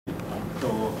to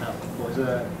have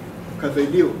Professor Keh-Fei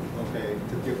Liu, okay,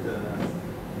 to give the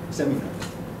seminar.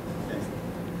 Okay.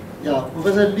 Yeah,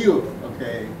 Professor Liu,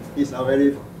 okay, is a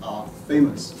very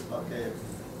famous, okay,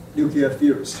 nuclear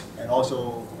theorist, and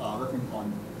also working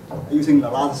on using the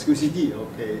large QCD,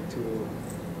 okay, to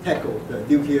tackle the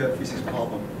nuclear physics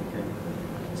problem. Okay.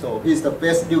 So he's the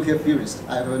best nuclear theorist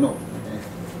I ever know. Okay.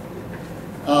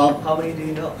 How many do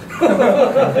you know?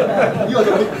 You are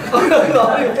the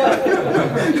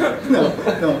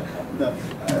no.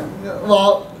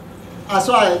 Well, as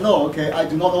far as I know, okay, I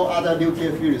do not know other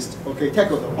nuclear theorists, okay,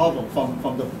 tackle the problem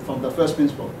from the first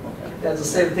principle. Okay. That's the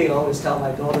same thing I always tell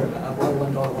my daughter. I have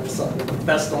one daughter, one son.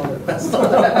 Best daughter, best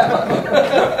daughter.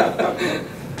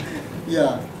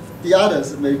 Yeah, the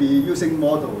others may be using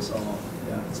models or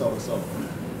yeah. So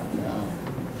yeah.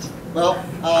 Well,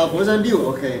 Professor Liu,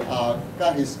 okay,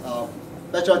 got his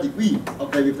bachelor degree,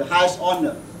 okay, with the highest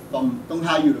honor from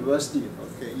Donghai University,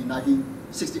 okay, in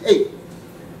 1968.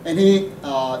 And he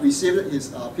received his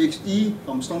PhD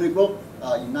from Stony Brook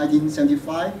in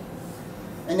 1975.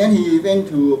 And then he went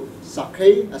to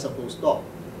Sake as a postdoc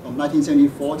from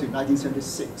 1974 to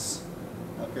 1976.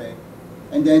 Okay.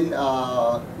 And then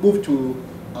moved to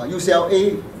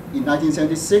UCLA in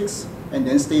 1976, and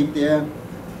then stayed there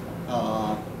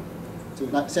to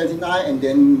 1979, and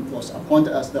then was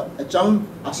appointed as the adjunct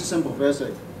assistant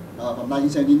professor from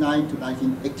 1979 to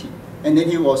 1980. And then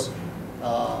he was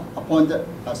appointed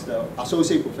as the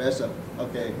associate professor,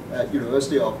 okay, at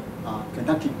University of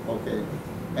Kentucky, okay,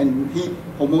 and he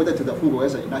promoted to the full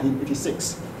professor in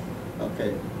 1986,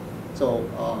 okay. So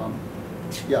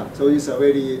yeah, so it's a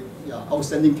very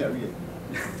outstanding career.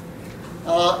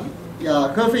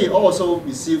 Yeah, Keh-Fei also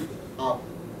received a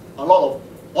lot of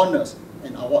honors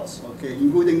and awards, okay,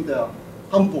 including the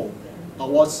Humboldt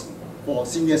Awards for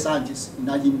Senior Scientists in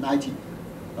 1990,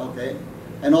 okay,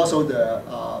 and also the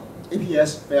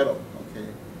APS Fellow, okay,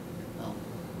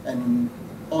 and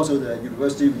also the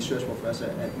University Research Professor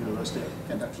at University of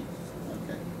Kentucky,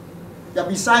 okay. Yeah,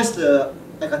 besides the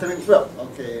academic work,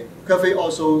 okay, Keh-Fei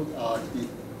also did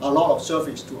a lot of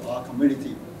service to our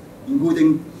community,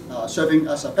 including serving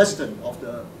as a president of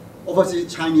the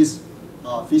Overseas Chinese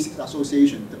Physics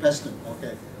Association, the president,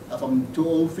 okay, from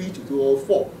 2003 to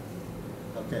 2004,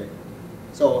 okay.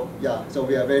 So yeah, so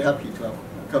we are very happy to have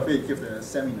Keh-Fei give the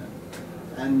seminar,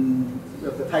 and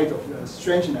with the title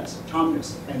Strangeness,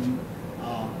 Charmness, and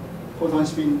Proton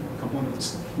spin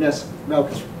components. Yes,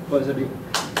 welcome, Professor Liu.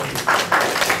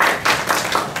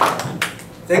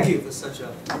 Thank you for such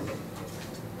a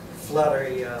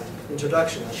flattery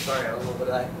introduction. I'm sorry, I don't know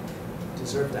whether I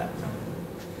deserve that.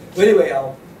 But anyway,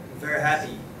 I'm very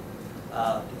happy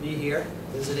to be here,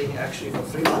 visiting actually for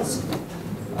 3 months.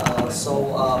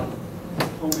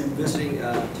 Visiting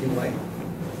Taiwan.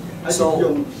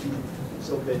 So, it's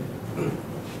okay.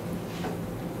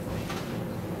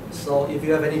 So if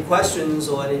you have any questions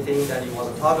or anything that you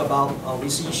want to talk about on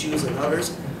these issues and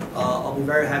others, I'll be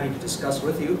very happy to discuss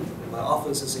with you. My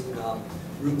office is in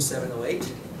room 708.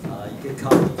 You can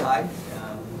come anytime.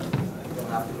 You don't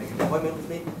have to make an appointment with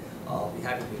me. I'll be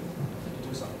happy to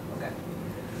do so. Okay.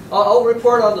 I'll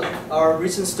report on our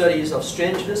recent studies of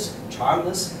strangeness,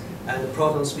 charmness, and the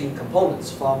proton spin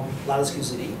components from lattice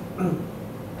QCD.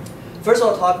 First,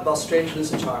 I'll talk about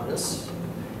strangeness and charmness,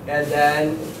 and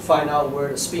then find out where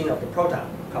the spin of the proton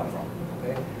comes from.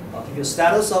 Okay? I'll give you a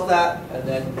status of that, and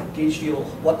then gauge you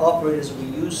what operators we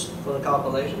use for the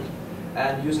calculations,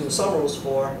 and using the sum rules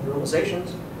for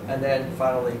normalizations, and then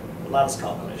finally the lattice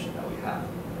calculation that we have.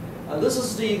 This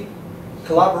is the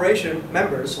collaboration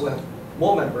members. We have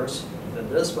more members than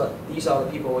this, but these are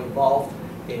the people involved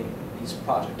in these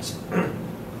projects.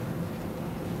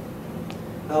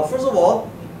 Now, first of all,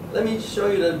 let me show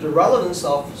you the relevance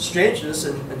of strangeness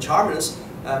and charmness.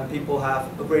 People have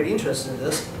a great interest in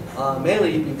this,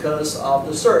 mainly because of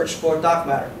the search for dark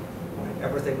matter. Right?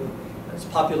 Everything that's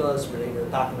popular is related to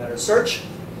dark matter search.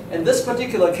 In this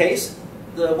particular case,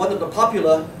 one of the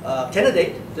popular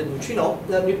candidate, the neutrino,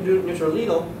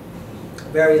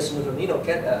 various neutrino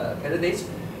candidates,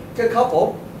 can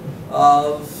couple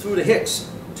through the Higgs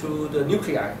to the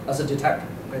nuclei as a detector.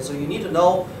 Okay, so you need to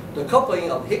know the coupling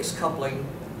of Higgs coupling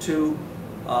to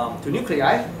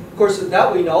nuclei. Of course,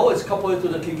 that we know is coupled to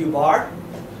the QQ bar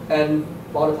and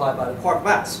multiplied by the quark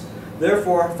mass.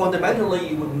 Therefore, fundamentally,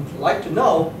 you would like to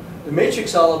know the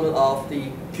matrix element of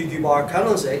the QQ bar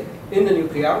condensate in the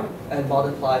nucleon and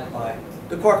multiplied by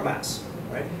the quark mass,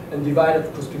 right? And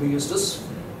divided, because people use this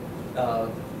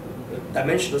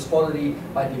dimensionless quantity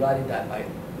by dividing that by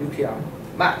nucleon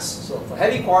mass. So for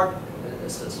heavy quark,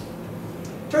 it's this.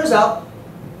 Turns out,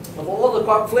 of all the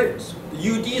quark flavors, the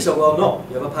UDs are well known.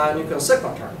 You have a pi nucleon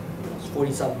sigma term.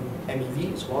 40-some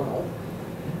MeV, it's well known.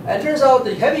 And it turns out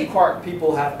the heavy quark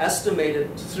people have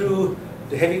estimated through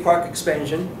the heavy quark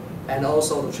expansion and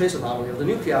also the trace anomaly of the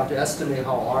nuclei to estimate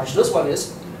how large this one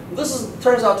is.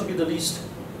 Turns out to be the least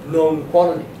known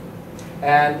quantity.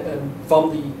 And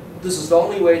this is the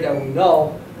only way that we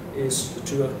know is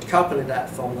to calculate that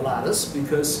from the lattice,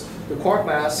 because the quark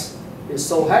mass is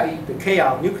so heavy, the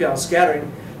K-out nucleon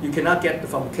scattering, you cannot get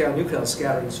from the K-out nucleon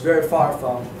scattering. It's very far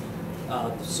from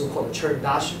the so-called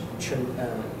Chen-Dashian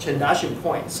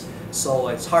points. So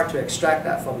it's hard to extract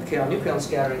that from the K-out nucleon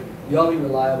scattering. The only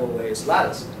reliable way is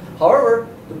lattice. However,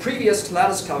 the previous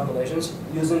lattice calculations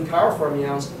using chiral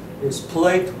fermions is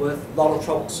plagued with a lot of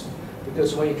troubles.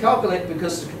 Because when you calculate,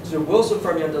 because the Wilson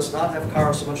fermion does not have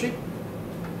chiral symmetry,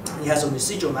 it has a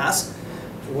residual mass.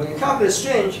 When you calculate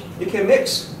strange, you can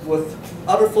mix with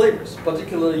other flavors,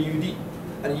 particularly UD.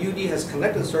 And UD has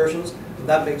connected insertions, and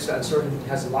that makes that insertion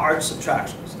has large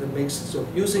subtractions. That makes so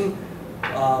using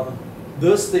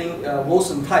this thing,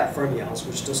 Wilson type fermions,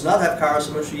 which does not have chiral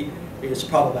symmetry, is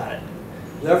problematic.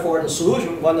 Therefore, the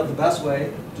solution, one of the best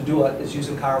way to do it is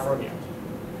using chiral fermions,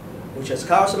 which has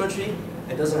chiral symmetry.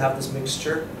 It doesn't have this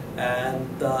mixture, and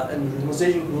in the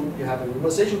renormalization group, you have a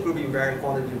renormalization group invariant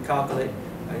quantity to calculate,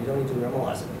 and you don't need to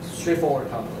normalize it. It's straightforward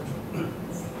calculation.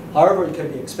 However, it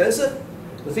can be expensive.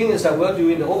 The thing is that we're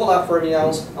doing the overlap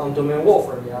fermions on domain wall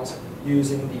fermions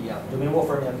using the domain wall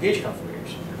fermion gauge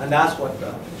configuration, and that's what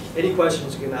any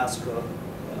questions you can ask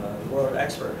world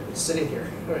expert is sitting here.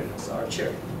 It's our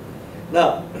chair.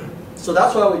 Now, so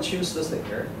that's why we choose this thing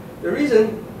here. The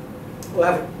reason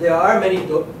there are many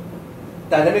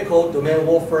dynamical domain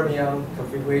wall fermion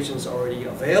configurations already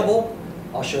available.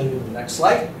 I'll show you in the next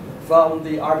slide. From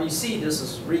the RBC, this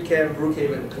is RICAM,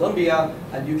 Brookhaven, Columbia,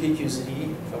 and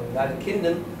UKQCD from the United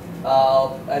Kingdom.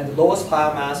 And the lowest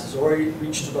pile mass is already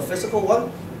reached to the physical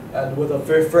one, and with a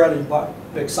fairly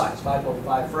big size,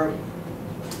 5.5 Fermi.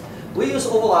 We use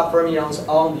overlap fermions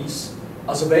on these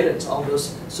surveillance on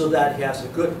this so that it has a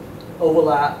good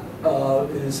overlap,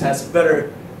 has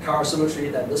better chiral symmetry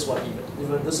than this one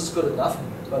even this is good enough,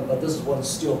 but this one is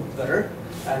still better.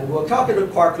 And we'll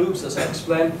calculate quark loops, as I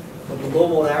explained, for the low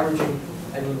mode averaging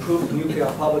and improve the nuclear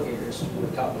propagators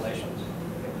with calculations.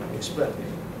 Okay, explain here.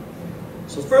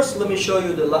 So first, let me show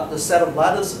you the set of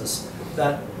lattices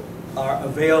that are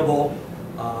available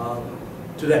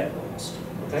today, almost.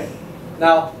 Okay.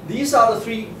 Now, these are the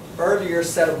three earlier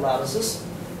set of lattices.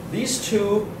 These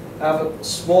two have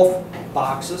small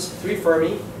boxes, 3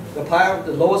 Fermi. The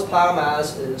lowest pile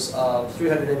mass is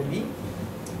 300 MeV.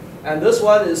 And this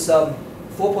one is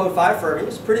 4.5 Fermi.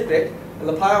 It's pretty big. And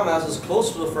the pile mass is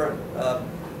close to the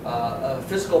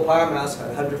physical pile mass at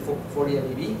 140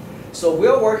 MeV. So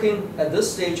we're working at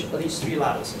this stage at least 3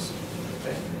 lattices.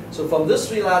 Okay? So from these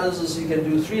 3 lattices, you can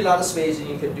do 3 lattice spacing.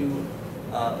 You can do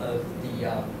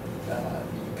the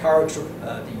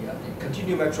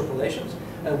continuum extrapolations.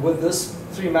 And with this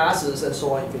 3 masses and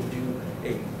so on, you can do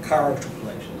a chiral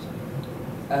extrapolations.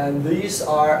 And these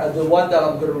are the one that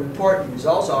I'm going to report the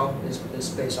results on is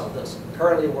based on this. I'm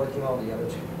currently working on the other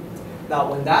 2.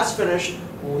 Now, when that's finished,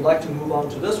 we would like to move on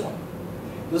to this one.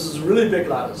 This is a really big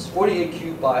lattice, 48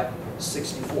 cubed by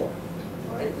 64. All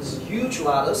right, this is a huge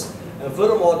lattice, and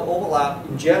furthermore, the overlap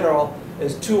in general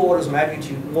is 2 orders of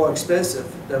magnitude more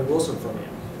expensive than Wilson fermion.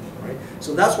 Right,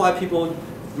 so that's why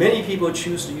many people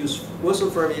choose to use Wilson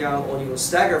fermion or even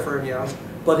stagger fermions,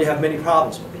 but they have many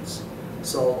problems with these.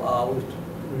 So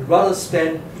we'd rather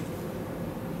spend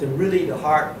the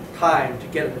hard time to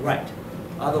get it right.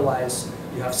 Otherwise,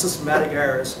 you have systematic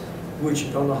errors which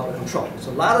you don't know how to control.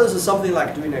 So lattice is something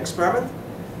like doing an experiment.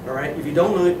 All right, if you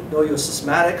don't know your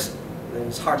systematics, then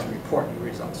it's hard to report your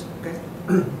results. Okay.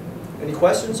 Any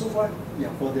questions so far?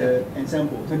 Yeah, for the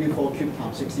ensemble, 24 cube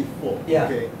times 64. Yeah.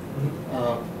 Okay.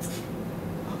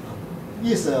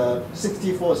 Is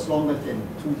 64 is longer than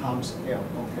 2 times L.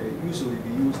 Okay. Usually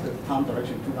we use the time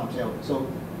direction 2 times L. So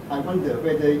I wonder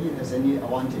whether it has any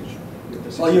advantage with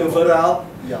the 64. Oh, even further out?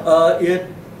 Yeah. It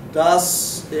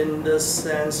does in the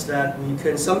sense that we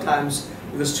can sometimes,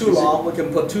 if it's too long, we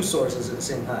can put 2 sources at the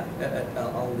same time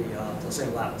on the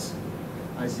same lattice.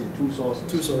 I see, 2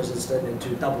 sources. 2 sources then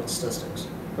into double statistics.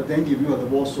 But then if you have the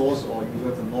wall source or you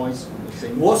have the noise on the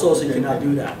same wall source, you cannot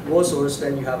do that. Wall source,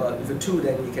 then you have if it's 2,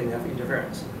 then you can have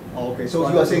interference. Oh, okay, so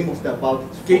you are saying about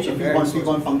gauge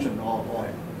V1 function or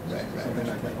right. Something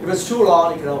like that. If it's too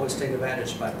long, you can always take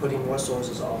advantage by putting more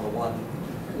sources on the one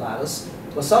lattice.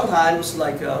 But sometimes,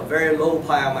 like very low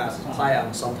pile mass,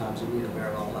 sometimes you need a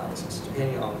very long lattices,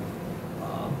 depending on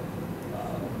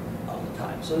the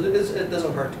time. So it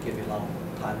doesn't hurt to give you long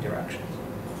time directions.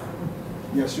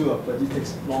 Yeah, sure, but it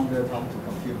takes longer time to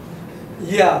compute.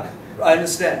 Yeah, I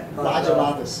understand. larger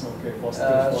lattice, okay, for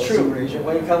True. simulation.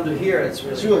 When you come to here, it's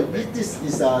really Sure, big. this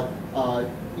is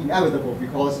inevitable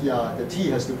because yeah, the T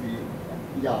has to be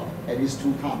at least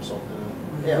 2 times of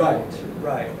the area.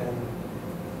 Right. And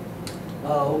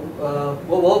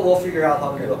we'll figure out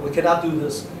how to do it. We cannot do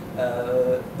this.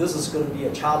 This is going to be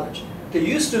a challenge. It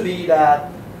used to be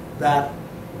that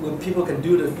when people can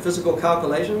do the physical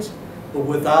calculations, but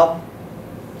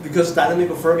because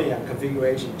dynamical fermion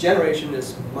configuration generation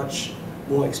is much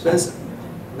more expensive.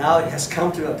 Now it has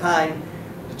come to a time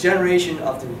the generation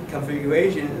of the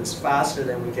configuration is faster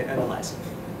than we can analyze it.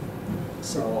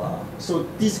 So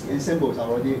these ensembles are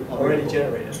already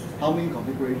generated. How many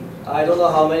configurations? I don't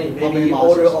know how many. Maybe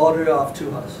order of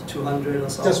 200 or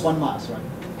so. Just one mass, right?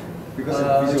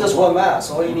 Because just one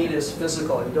mass. All you need is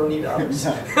physical. You don't need others.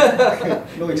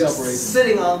 No extrapolation.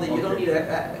 Sitting on the. You don't need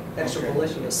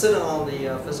extrapolation. You're sitting on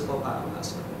the physical biomass.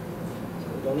 So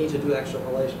you don't need to do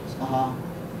extrapolations.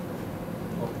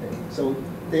 Okay. So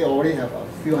they already have a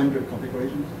few hundred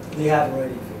configurations. They have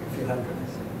already a few hundred.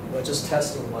 We're just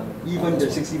testing one. Even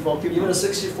the 64 qubit? Even the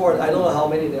 64, I don't know how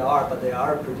many there are, but they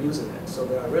are producing it. So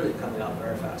they are really coming out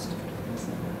very fast.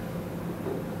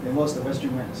 And what's the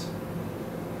Western mass?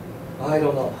 I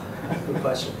don't know. Good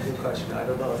question. I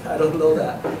don't know. I don't know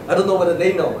that. I don't know whether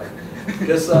they know it.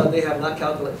 Because they have not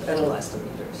analyzed them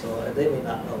either. So they may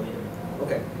not know either.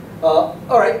 Okay.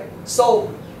 All right. So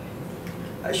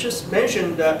I just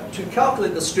mentioned that to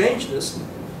calculate the strangeness,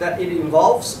 that it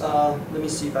involves, let me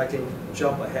see if I can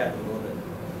jump ahead a little bit.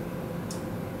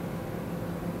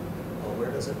 Oh,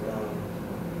 where does it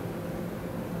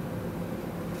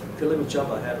okay, let me jump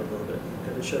ahead a little bit.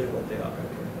 Let me show you what they are right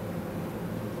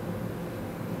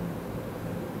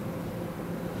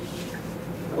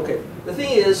here. Okay, the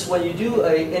thing is, when you do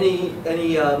any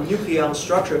nucleon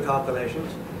structure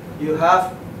calculations, you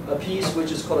have a piece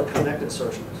which is called a connected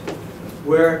insertion,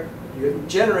 where you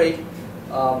generate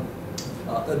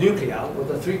a nucleon with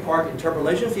the 3-part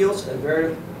interpolation fields at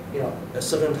a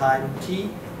certain time t,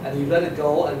 and you let it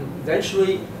go, and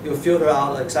eventually you filter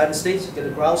out the excited states, get a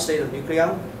ground state of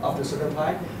nucleon after a certain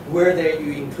time, where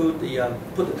you include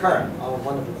put the current on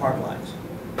one of the quark lines.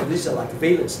 And these are like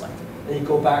valence-like, and you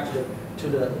go back to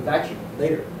the vacuum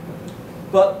later.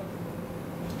 But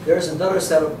there's another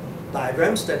set of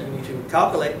diagrams that you need to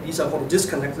calculate. These are called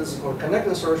disconnect. This is called connect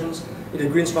insertions in the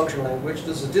Green's function language.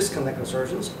 This is disconnect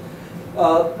insertions.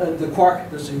 And the quark,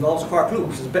 this involves quark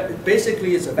loops.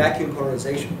 Basically, it's a vacuum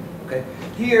polarization. Okay.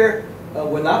 Here,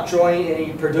 we're not drawing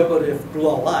any perturbative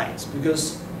gluon lines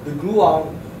because the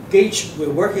gluon gauge,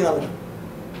 we're working on the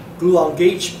gluon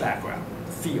gauge background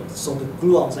field. So the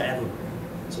gluons are everywhere.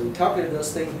 So we calculate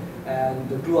this thing, and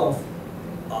the gluon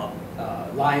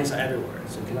lines are everywhere.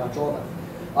 So you cannot draw them.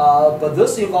 But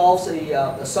this involves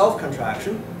a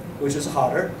self-contraction, which is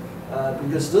harder.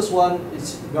 Because this one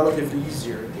is relatively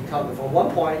easier. You can calculate from one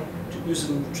point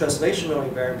using translational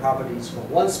invariant properties from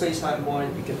one space-time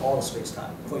point, you get all the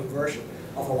space-time for inversion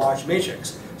of a large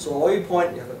matrix. So all you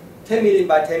have a 10 million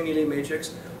by 10 million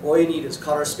matrix. All you need is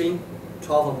color spin,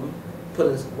 12 of them, put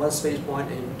in one space point,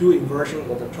 and do inversion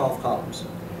with the 12 columns.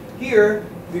 Here,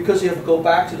 because you have to go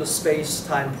back to the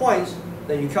space-time points,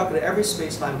 then you calculate every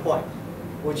space-time point,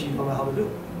 which you don't know how to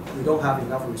do. You don't have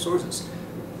enough resources.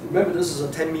 Remember, this is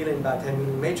a 10 million by 10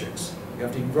 million matrix. You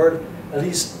have to invert at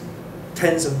least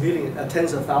tens of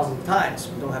thousands of times.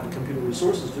 We don't have the computer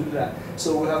resources to do that.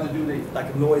 So we have to do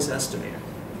like a noise estimator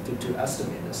to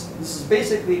estimate this. This is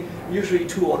basically usually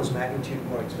 2 orders of magnitude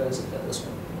more expensive than this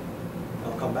one.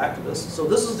 I'll come back to this. So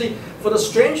this is for the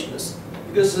strangeness,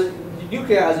 because the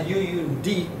nuclear has a UU and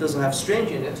D, doesn't have strange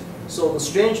in it. So the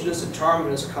strangeness and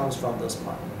charmness comes from this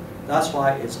part. That's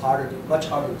why it's much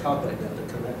harder to calculate than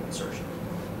the connected insertion.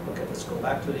 Okay, let's go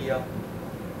back to the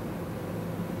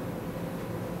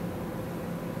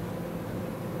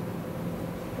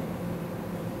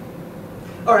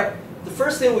all right, the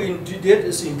first thing we did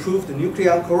is improve the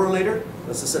nucleon correlator.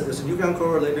 As I said, there's a nucleon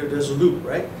correlator, there's a loop,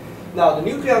 right? Now, the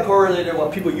nucleon correlator,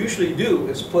 what people usually do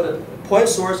is put a point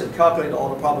source and calculate all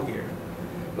the propagator.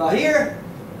 Now here,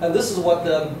 and this is what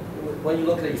when you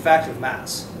look at the effective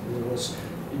mass,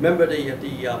 remember the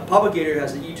propagator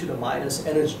has the e to the minus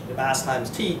energy, the mass times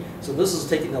t, so this is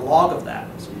taking the log of that.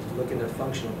 So you look at the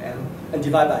function of m and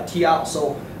divide by t out.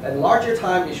 So at larger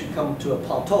time, it should come to a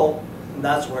plateau, and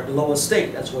that's where the lowest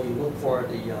state, that's where you look for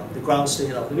the ground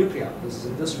state of the nucleon. This is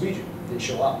in this region, they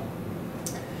show up.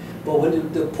 But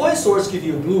when the point source gives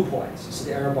you blue points, so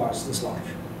the error bar is this large.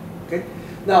 Okay.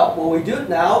 Now, what we do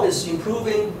now is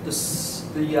improving the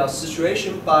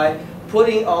situation by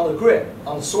putting on the grid,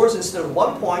 on the source, instead of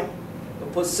 1 point, we'll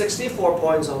put 64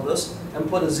 points on this and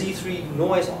put a Z3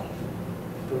 noise on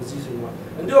it to the Z3 one,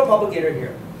 and do a propagator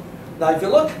here. Now if you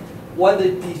look, when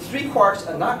the three quarks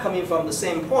are not coming from the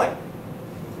same point,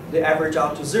 they average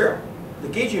out to 0. The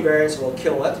gauge invariance will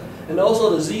kill it, and also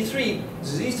the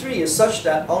Z3 is such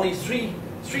that only three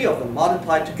of them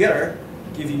multiplied together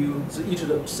give you e to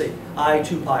the, say, I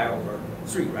 2 pi over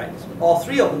 3, right? So all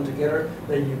 3 of them together,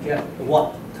 then you get the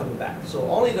 1 coming back. So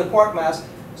only the quark mass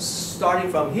starting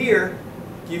from here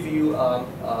give you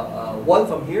 1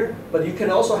 from here, but you can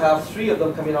also have 3 of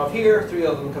them coming out here, 3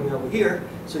 of them coming over here.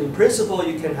 So in principle,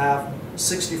 you can have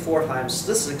 64 times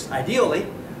statistics ideally,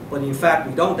 but in fact,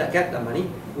 we don't get that many.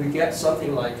 We get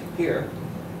something like here.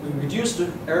 We reduce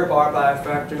the error bar by a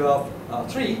factor of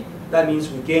 3. That means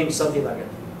we gain something like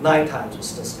 9 times the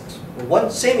statistics.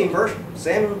 Same inversion,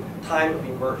 same time of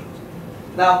inversions.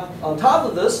 Now, on top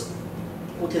of this,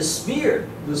 we can smear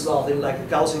this little thing like a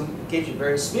Gaussian gauge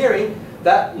invariance smearing.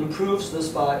 That improves this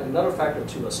by another factor of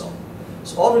 2 or so.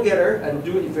 So altogether, and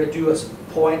if I do a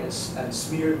point and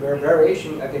smear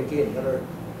variation, I can gain another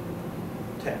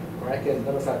 10, right? Get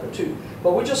another factor of 2.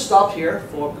 But we just stopped here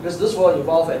because this will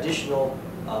involve additional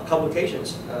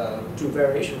complications to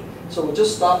variation. So we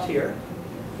just stopped here.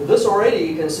 With this already,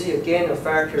 you can see again a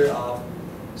factor of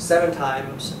 7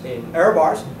 times in error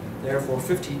bars, therefore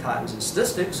 50 times in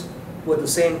statistics, with the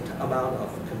same amount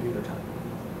of computer time,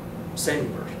 same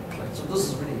inversion. Right? So this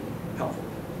is really helpful.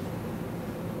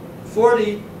 For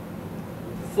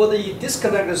the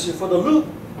disconnectors, for the loop,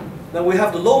 then we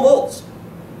have the low modes.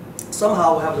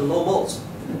 Somehow we have the low modes.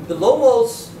 The low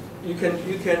modes you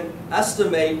can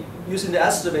estimate using the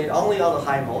estimate only on the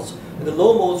high modes. And the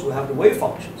low modes will have the wave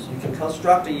functions. You can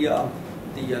construct the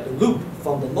loop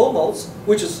from the low modes,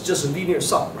 which is just a linear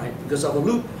sum, right? Because of the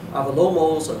loop, of the low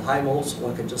modes and high modes,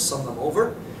 one can just sum them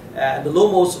over. And the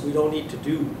low modes, we don't need to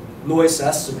do noise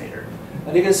estimator.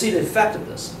 And you can see the effect of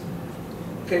this.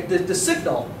 Okay, the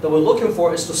signal that we're looking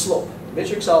for is the slope. The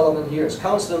matrix element here is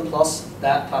constant plus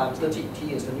that times the t.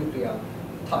 T is the nucleon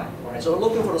time, right? So we're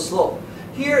looking for the slope.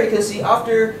 Here you can see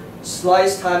after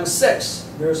slice times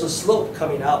 6, there's a slope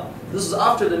coming out. This is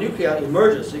after the nucleon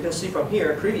emerges. You can see from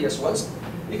here, previous ones.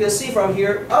 You can see from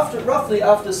here, roughly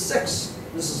after 6,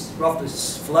 this is roughly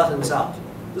flattens out.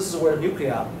 This is where the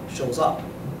nucleon shows up.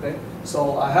 Okay,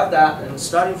 so I have that, and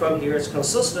starting from here, it's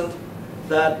consistent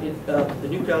that the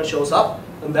nucleon shows up,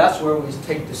 and that's where we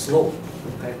take the slope.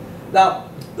 Okay, now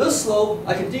this slope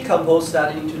I can decompose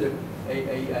that into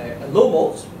a low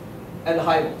modes and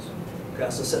high modes. Okay,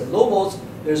 as I said, low modes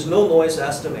there's no noise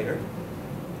estimator,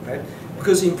 right?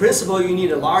 Because in principle you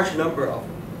need a large number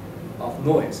of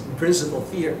noise. In principle,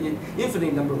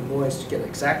 infinite number of noise to get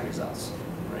exact results,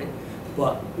 right?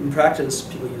 But in practice,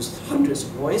 people use hundreds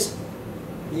of noise.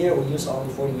 Here we use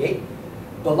only 48.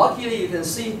 But luckily, you can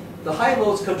see the high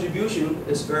modes contribution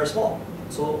is very small,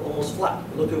 so almost flat.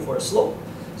 We're looking for a slope.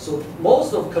 So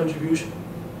most of contribution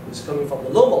is coming from the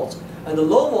low modes. And the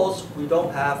low modes, we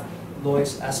don't have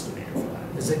noise estimator for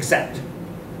that. It's exact.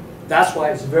 That's why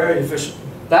it's very efficient.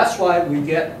 That's why we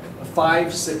get a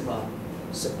 5 sigma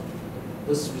signal.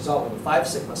 This is result in a 5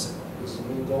 sigma signal. This is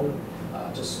we don't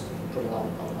just put it on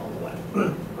the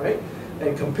web. Right?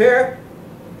 And compare.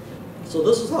 So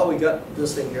this is how we got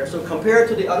this thing here. So compared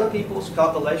to the other people's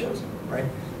calculations, right?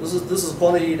 This is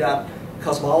quantity that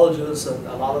cosmologists and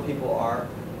a lot of people are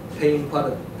paying quite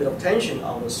a bit of attention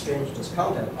on the strangeness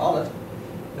content on it.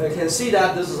 And you can see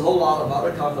that this is a whole lot of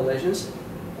other calculations.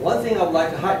 One thing I would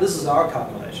like to highlight, this is our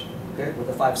calculation, okay, with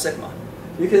the 5 sigma.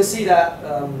 You can see that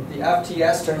the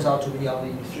FTS turns out to be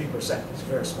only 3%. It's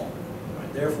very small.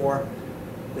 Right? Therefore,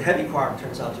 the heavy quark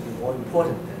turns out to be more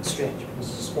important than strange because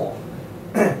it's small.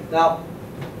 Now,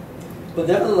 but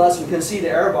nevertheless, we can see the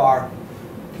error bar,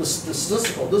 the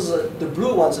statistical. This is the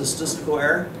blue one's a statistical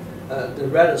error. The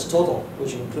red is total,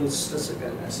 which includes statistic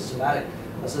and systematic.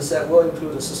 As I said, we'll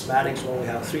include the systematics when we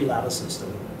have 3 lattices that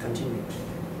continue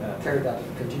carry out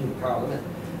the continued power limit.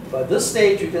 But at this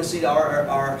stage, you can see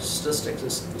our statistics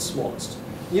is the smallest,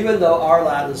 even though our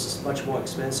lattice is much more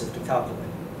expensive to calculate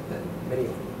than many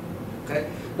of them. Okay.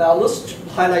 Now let's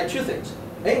highlight 2 things.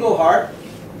 Engelhardt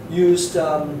used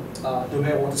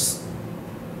domain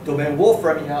wall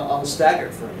fermion on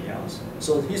staggered fermions.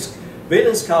 So his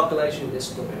valence calculation is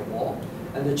domain wall,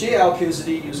 and the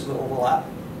JLQCD uses the overlap.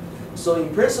 So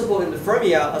in principle, in the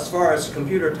fermion, as far as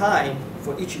computer time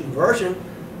for each inversion,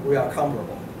 we are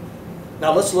comparable.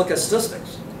 Now let's look at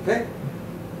statistics. Okay,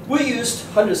 we used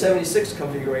 176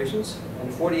 configurations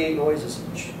and 48 noises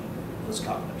each for this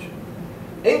calculation.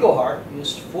 Engelhardt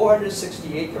used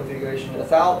 468 configurations,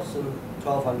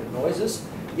 1,200 noises.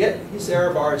 Yet his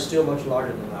error bar is still much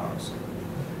larger than ours.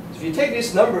 So if you take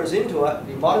these numbers into it,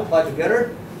 you multiply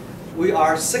together, we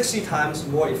are 60 times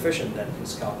more efficient than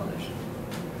his calculation.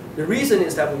 The reason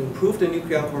is that we improved the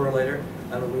nucleon correlator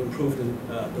and we improved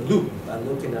the loop by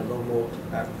looking at low mode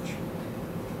average.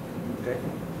 Okay.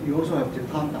 You also have the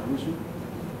time dilution.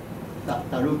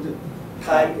 Diluted.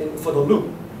 Time for the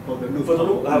loop. For the loop. For the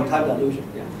loop, I have time dilution.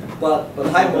 Yeah. But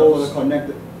time for modes. the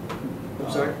connected.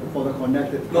 I'm sorry. For the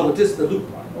connected. No, this is the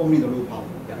loop part. Only the loop part.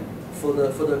 Yeah. For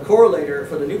the correlator,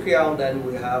 for the nucleon, then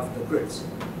we have the grids.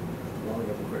 We only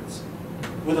have the grids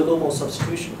with a low mode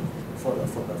substitution for the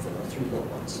 3 low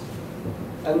ones.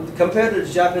 And compared to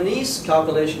the Japanese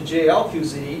calculation,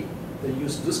 JLQZ, they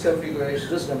use this configuration,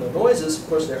 this number of noises. Of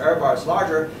course, their error bar is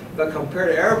larger, but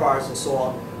compared to error bars and so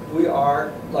on, we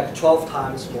are like 12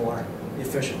 times more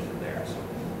efficient than theirs.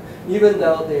 Even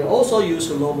though they also use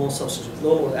the low mode substitution,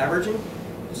 low mode averaging,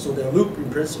 so their loop in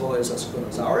principle is as good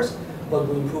as ours, but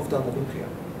we improved on the nucleon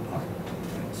part.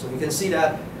 So you can see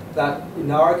that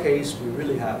in our case, we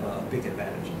really have a big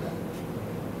advantage in that,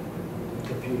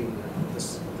 computing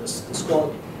this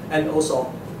quality, and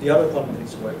also the other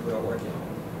quantities we are working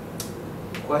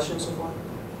on. Questions so far?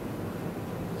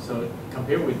 So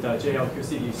compared with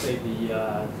JLQC, you say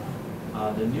the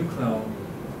nucleon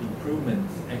improvement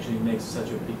actually makes such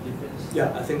a big difference?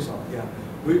 Yeah, I think so. Yeah,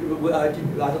 I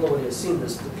don't know whether you've seen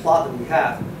this. The plot that we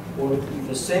have, where with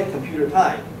the same computer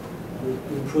time, we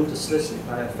improved the statistic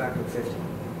by a factor of 50.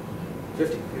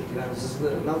 50. This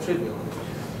is not trivial.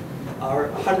 Our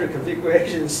 100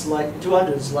 configurations, like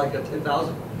 200 is like a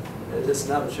 10,000. It's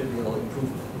not a trivial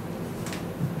improvement.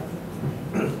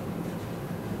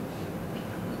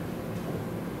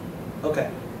 Okay.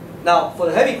 Now for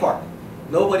the heavy quark,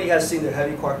 nobody has seen the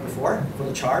heavy quark before for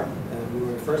the chart, and we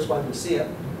were the first one to see it.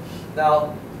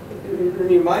 Now,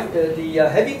 remind the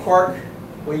heavy quark,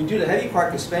 when you do the heavy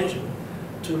quark expansion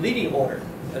to leading order,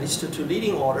 at least to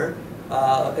leading order,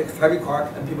 heavy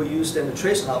quark, and people use then the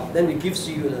trace knob, then it gives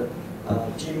you the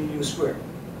GMU squared,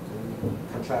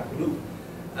 contract the loop.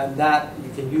 And that you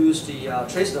can use the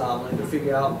trace anomaly to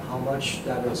figure out how much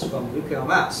that is from nuclear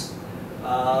mass.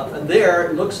 And there,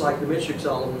 it looks like the matrix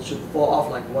element should fall off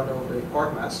like 1 over the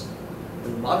quark mass.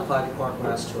 When you multiply the quark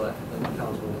mass to it, then it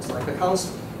becomes it's like a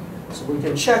constant. So we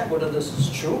can check whether this is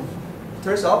true. It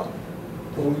turns out,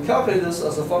 when we calculate this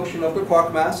as a function of the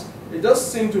quark mass, it does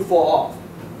seem to fall off.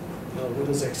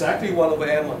 Whether it's exactly 1 over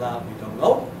m or not, we don't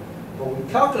know. But when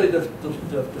we calculate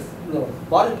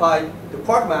multiply the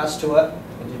quark mass to it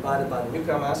and divide it by the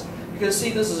nuclear mass, you can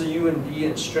see this is a U and D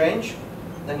and strange.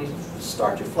 Then you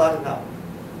start to flatten out.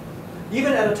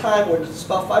 Even at a time where it's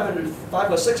about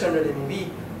 500 or 600 MeV,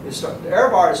 the error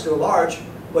bar is still large,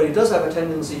 but it does have a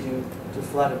tendency to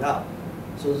flatten out.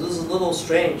 So this is a little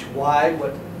strange. Why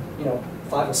would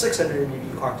 500 or 600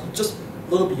 MeV quark just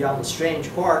a little beyond the strange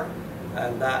quark,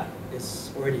 and that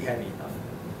is already heavy enough.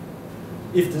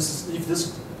 If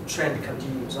this trend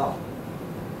continues on,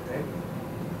 okay.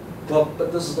 Well,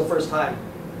 but this is the first time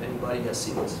anybody has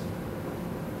seen this.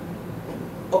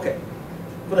 Okay,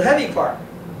 for the heavy quark,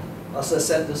 as I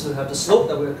said, this will have the slope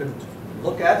that we're going to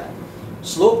look at.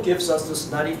 Slope gives us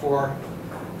this 94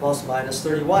 plus minus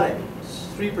 31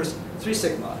 MeV, 3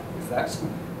 sigma effects.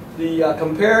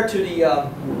 Compared to the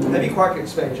heavy quark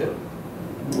expansion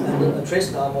and the trace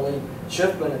anomaly,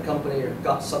 Schiffman and company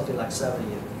got something like 70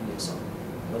 MeV or something.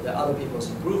 But there are other people's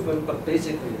improvement, but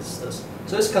basically it's this.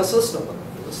 So it's consistent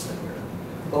with this thing here.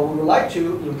 But we would like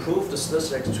to improve the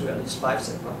statistics to at least 5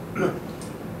 sigma.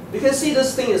 You can see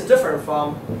this thing is different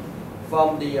from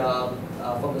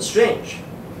the strange.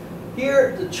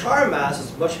 Here, the charm mass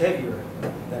is much heavier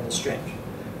than the strange.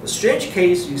 The strange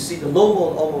case, you see the low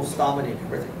mode almost dominate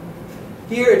everything.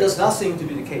 Here, it does not seem to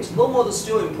be the case. Low mode is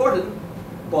still important,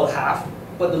 about half,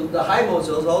 but the high mode is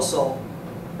also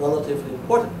relatively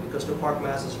important because the quark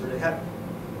mass is really heavy.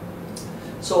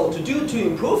 So to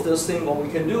improve this thing, what we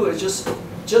can do is just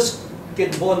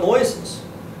get more noises.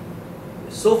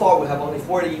 So far, we have only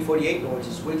 48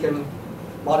 noises. We can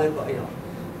multiply,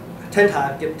 10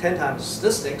 times, get 10 times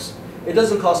statistics. It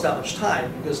doesn't cost that much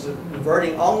time because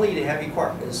converting only the heavy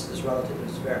quark is very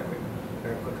quick,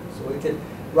 very quick. So we can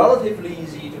relatively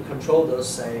easy to control this,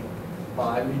 say,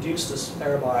 by reduce this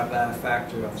error bar by a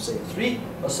factor of say 3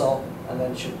 or so, and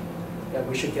then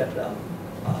we should get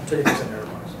 20% error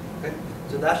bars. Okay,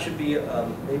 so that should be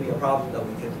maybe a problem that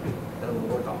we'll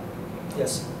work on.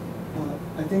 Yes.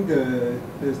 I think in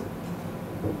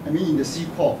the C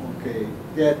corp, okay,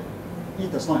 that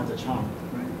it does not have the charm,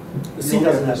 right? The C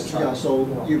doesn't have the charm. Yeah, so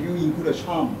if you include a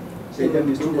charm, say that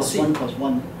means 2 plus 1 plus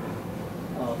 1,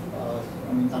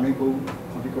 dynamical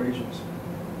configurations,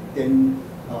 then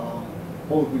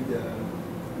both with the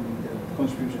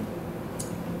contribution.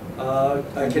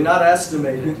 I cannot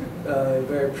estimate it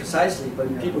very precisely, but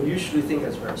people usually think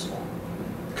it's very small.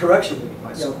 Correction may be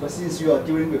quite small. Yeah, but since you are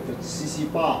dealing with the CC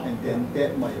bar, and then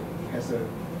that might has a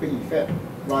big effect,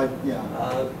 right? Yeah.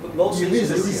 But mostly if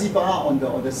it's a CC bar on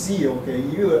the C, okay,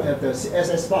 you will have the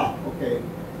SS bar, okay,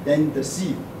 then the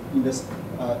C in the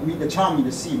I mean the charm in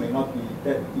the C may not be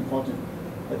that important.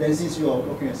 But then since you are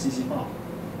looking at CC bar,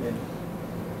 then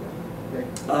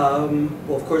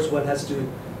well, of course one has to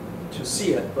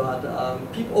see it, but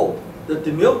people,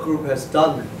 the milk group has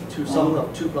done to some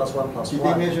of 2 + 1 + 1. did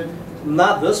they measure?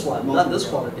 Not this one, not this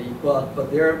quantity, but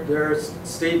their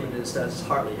statement is that it's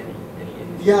hardly any.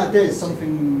 Yeah, there is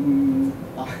something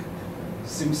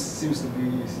seems to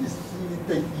be.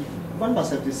 One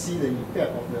must have to see the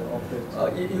effect of the.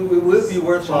 It will be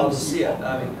worthwhile to see it.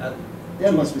 I mean,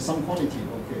 there must be some quantity.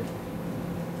 Okay.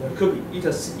 There could be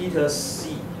eta C.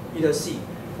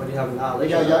 When you have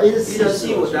annihilation, yeah, eta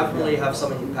C will definitely have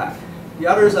some impact. The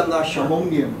others, I'm not sure.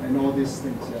 Ammonium and all these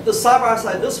things. Yeah. The side by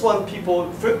side, this one, people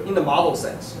in the model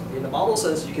sense. In the model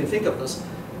sense, you can think of this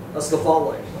as the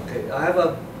following. Okay, I have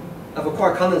a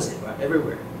quark condensate right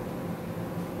everywhere.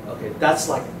 Okay, that's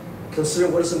like consider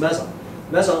what is a meson.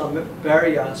 Meson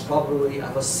baryon is probably I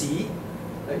have a C,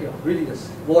 really this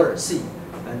water C,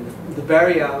 and the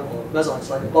baryon or meson is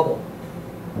like a bubble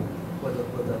with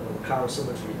the power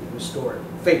symmetry restored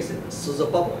phase in this. So there's a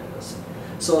bubble in this.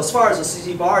 So as far as the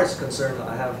CC bar is concerned,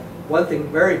 I have one thing,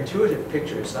 very intuitive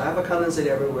picture. So I have a condensate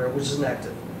everywhere, which is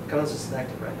inactive. Condensate is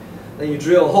inactive, right? Then you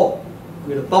drill a hole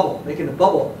with a bubble, making a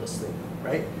bubble of this thing,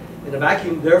 right? In a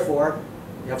vacuum, therefore,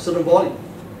 you have certain volume,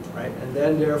 right? And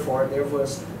then therefore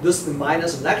this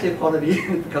minus a negative quantity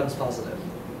becomes positive.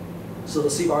 So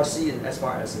the C bar C and S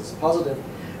bar S is positive.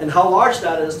 And how large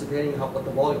that is depending on what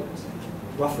the volume is,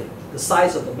 roughly. The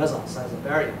size of the meson, size of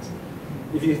baryons.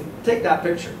 If you take that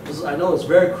picture, because I know it's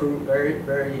very crude, very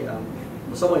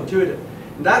somewhat intuitive,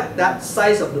 and that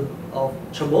size of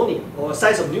charmonium or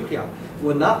size of nucleon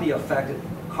will not be affected,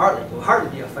 will hardly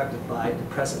be affected by the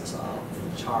presence of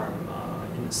the charm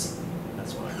in the C.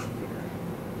 That's what I figure.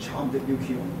 Charm the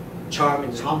nucleon. Charm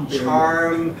in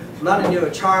not in the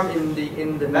charm in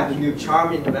the vacuum.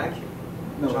 Charm in the vacuum.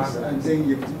 No, I'm saying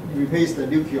you replace the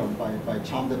nucleon by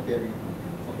charm the baryon.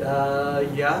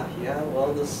 Yeah.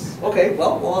 Well, okay.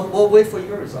 Well, we'll wait for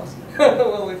your results.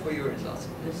 We'll wait for your results.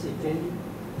 Let's see.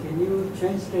 Can you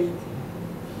translate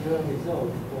your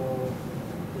result for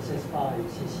SS bar and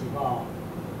CC bar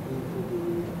into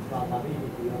the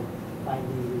probability of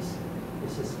finding this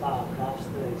SS bar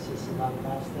cluster and CC bar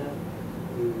cluster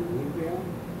in the nucleon?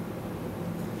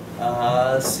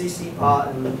 CC bar,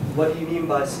 and what do you mean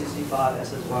by CC bar and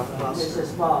SS bar cluster?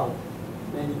 SS bar,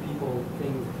 many people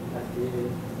think that they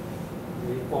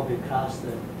form a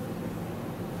cluster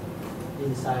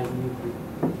inside nucleus.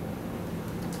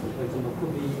 For example,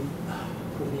 could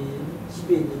be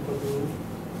spin equal to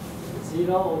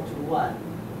 0 or to 1.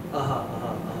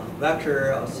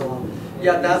 Vector. So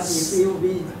yeah, that's. If it will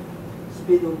be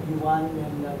spin will be 1,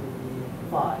 then that would be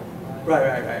 5.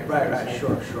 Right.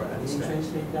 Sure. Can you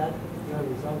translate that? Your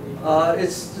result?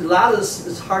 It's lattice.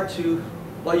 It's hard to.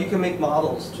 Well, you can make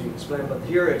models to explain, but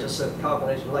here it's just a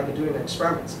calculation, like you're doing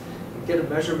experiments. You get a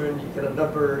measurement, you get a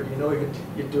number, you know you're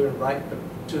doing it right, but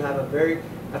to have a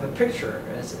picture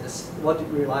is what you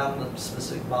rely on the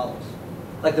specific models.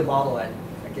 Like the model I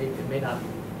gave, it may not be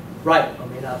right or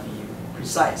may not be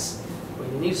precise, but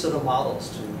you need certain models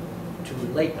to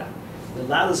relate that. The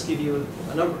lattice give you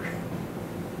a number.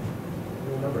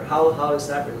 How is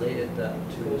that related to?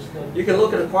 You can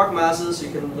look at the quark masses,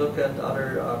 you can look at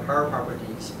other power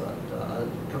properties, but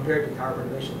compared to power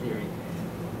perturbation theory,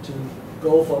 to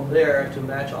go from there to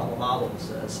match all the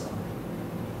models as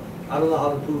I don't know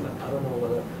how to prove it. I don't know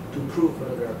whether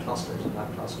there are clusters or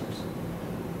not clusters.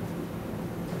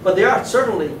 But there are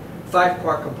certainly 5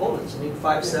 quark components. I mean,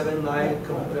 5, 7, 9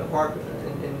 quark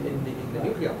in the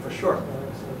nucleon for sure.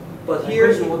 But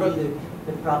here the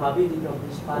probability of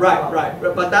this 5 right.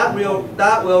 But that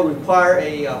will require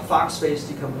a Fock space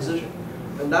decomposition,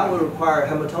 and that will require a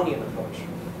Hamiltonian approach.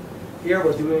 Here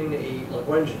we're doing a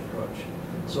Lagrangian approach,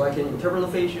 so I can interpret the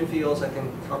Lagrangian fields, I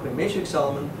can calculate matrix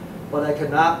element, but I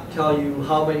cannot tell you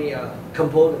how many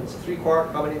components, 3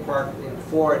 quark, how many quark,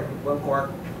 4 and 1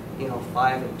 quark,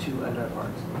 5 and 2 and other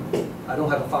parts. I don't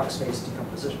have a Fock space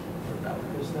decomposition for that.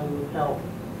 Because that will help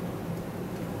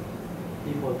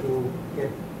people to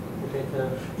get better.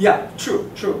 Yeah,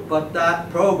 true. But that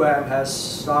program has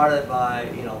started by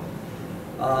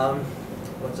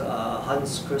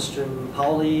Hans Christian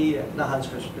Pauli, not Hans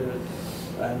Christian,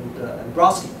 and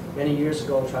Brodsky many years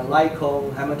ago, trying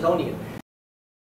Lycombe Hamiltonian.